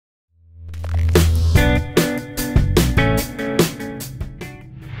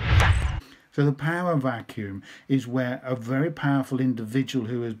So the power vacuum is where a very powerful individual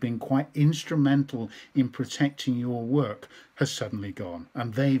who has been quite instrumental in protecting your work has suddenly gone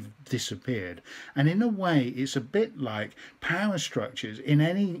and they've disappeared. And in a way, it's a bit like power structures in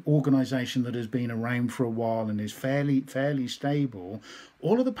any organization that has been around for a while and is fairly stable.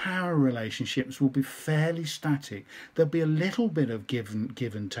 All of the power relationships will be fairly static. There'll be a little bit of give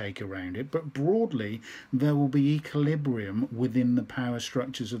and take around it, but broadly there will be equilibrium within the power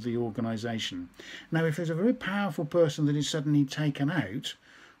structures of the organization. Now, if there's a very powerful person that is suddenly taken out,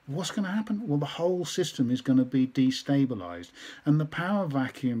 what's going to happen? Well, the whole system is going to be destabilized. And the power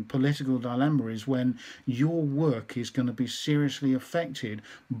vacuum political dilemma is when your work is going to be seriously affected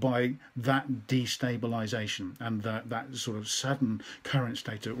by that destabilization and that sort of sudden current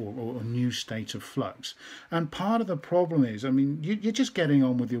state or new state of flux. And part of the problem is, I mean, you're just getting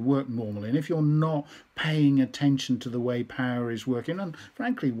on with your work normally. And if you're not paying attention to the way power is working, and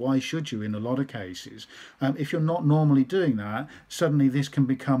frankly, why should you in a lot of cases? If you're not normally doing that, suddenly this can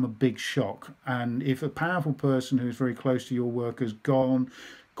become a big shock. And if a powerful person who's very close to your work has gone,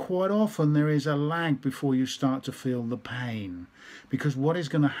 quite often there is a lag before you start to feel the pain. Because what is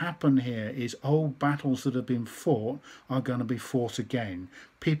going to happen here is old battles that have been fought are going to be fought again.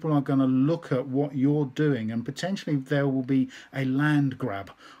 People are going to look at what you're doing, and potentially there will be a land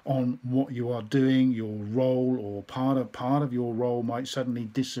grab on what you are doing, your role, or part of your role might suddenly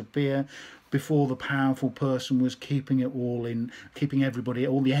disappear. Before, the powerful person was keeping it all in, keeping everybody,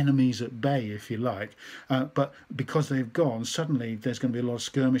 all the enemies at bay, if you like. But because they've gone, suddenly there's going to be a lot of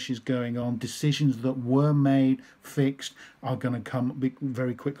skirmishes going on. Decisions that were made, fixed, are going to come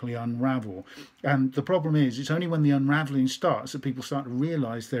very quickly unravel. And the problem is, it's only when the unraveling starts that people start to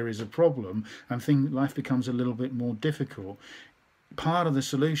realise there is a problem, and life becomes a little bit more difficult. Part of the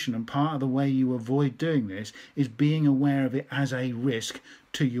solution and part of the way you avoid doing this is being aware of it as a risk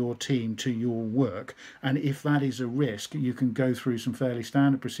to your team, to your work. And if that is a risk, you can go through some fairly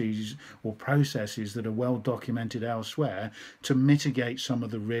standard procedures or processes that are well documented elsewhere to mitigate some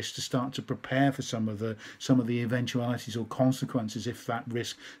of the risk, to start to prepare for some of the eventualities or consequences if that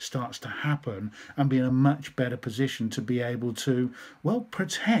risk starts to happen, and be in a much better position to be able to, well,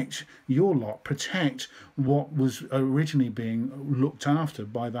 protect your lot, protect what was originally being looked after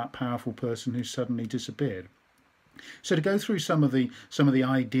by that powerful person who suddenly disappeared. So to go through some of the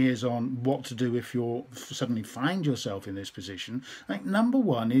ideas on what to do if you suddenly find yourself in this position, I think number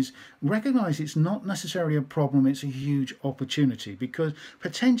one is recognise it's not necessarily a problem, it's a huge opportunity, because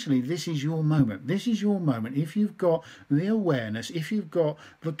potentially this is your moment. This is your moment. If you've got the awareness, if you've got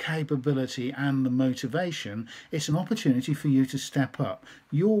the capability and the motivation, it's an opportunity for you to step up.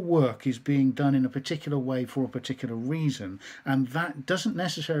 Your work is being done in a particular way for a particular reason, and that doesn't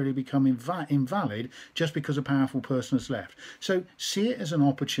necessarily become invalid just because a powerful person has left. So see it as an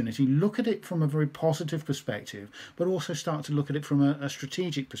opportunity, look at it from a very positive perspective, but also start to look at it from a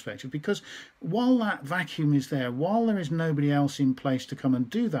strategic perspective, because while that vacuum is there, while there is nobody else in place to come and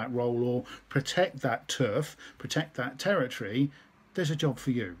do that role or protect that turf, protect that territory, there's a job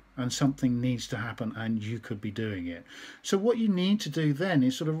for you, and something needs to happen, and you could be doing it. So what you need to do then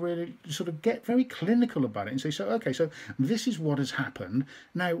is really get very clinical about it and say, so okay, so this is what has happened.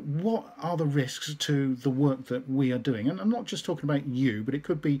 Now, what are the risks to the work that we are doing? And I'm not just talking about you, but it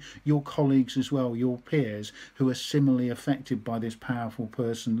could be your colleagues as well, your peers who are similarly affected by this powerful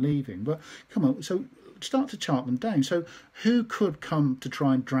person leaving. But come on, so start to chart them down. So who could come to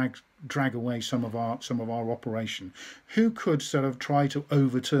try and drag away some of our operation? Who could sort of try to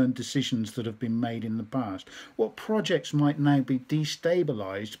overturn decisions that have been made in the past? What projects might now be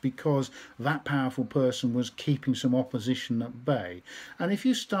destabilized because that powerful person was keeping some opposition at bay? And if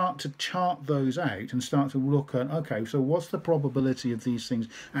you start to chart those out and start to look at, okay, so what's the probability of these things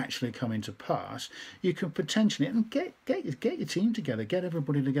actually coming to pass, you can potentially, and get your team together, get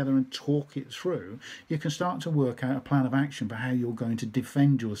everybody together and talk it through. You can start to work out a plan of action for how you're going to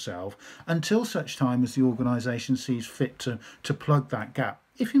defend yourself until such time as the organisation sees fit to plug that gap.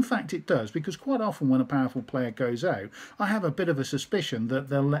 If in fact it does, because quite often when a powerful player goes out, I have a bit of a suspicion that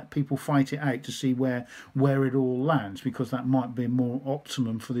they'll let people fight it out to see where it all lands, because that might be more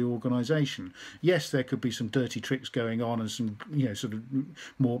optimum for the organisation. Yes, there could be some dirty tricks going on and some, sort of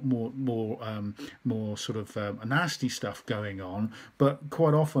more sort of nasty stuff going on, but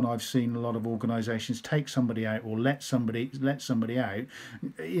quite often I've seen a lot of organisations take somebody out or let somebody out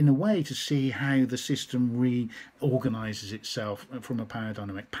in a way to see how the system reorganises itself from a power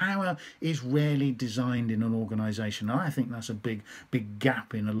dynamic. Power is rarely designed in an organisation. I think that's a big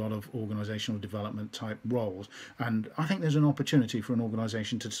gap in a lot of organisational development type roles, and I think there's an opportunity for an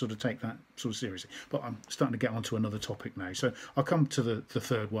organisation to sort of take that sort of seriously. But I'm starting to get onto another topic now, so I'll come to the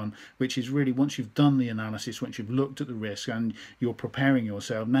third one, which is really, once you've done the analysis, once you've looked at the risk and you're preparing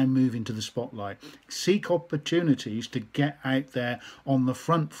yourself, now move into the spotlight. Seek opportunities to get out there on the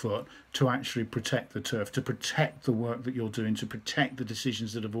front foot, to actually protect the turf, to protect the work that you're doing, to protect the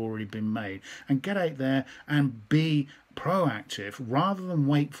decisions that have already been made, and get out there and be proactive rather than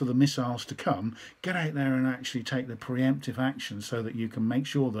wait for the missiles to come. Get out there and actually take the preemptive action, so that you can make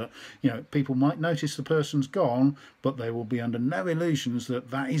sure that, you know, people might notice the person's gone, but they will be under no illusions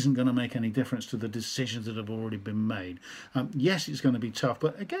that that isn't going to make any difference to the decisions that have already been made. Yes, it's going to be tough,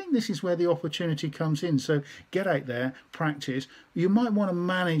 but again, this is where the opportunity comes in. So get out there, practice. You might want to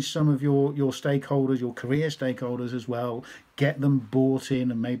manage some of your stakeholders, your career stakeholders as well. Get them bought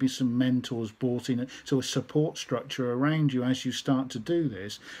in, and maybe some mentors bought in, so a support structure around you as you start to do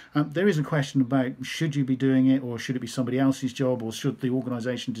this. There is a question about, should you be doing it, or should it be somebody else's job, or should the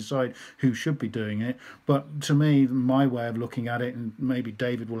organisation decide who should be doing it? But to me, my way of looking at it, and maybe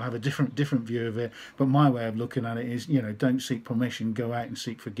David will have a different view of it, but my way of looking at it is, you know, don't seek permission, go out and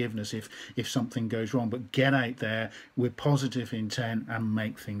seek forgiveness if something goes wrong, but get out there with positive intent and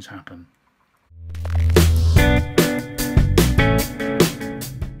make things happen.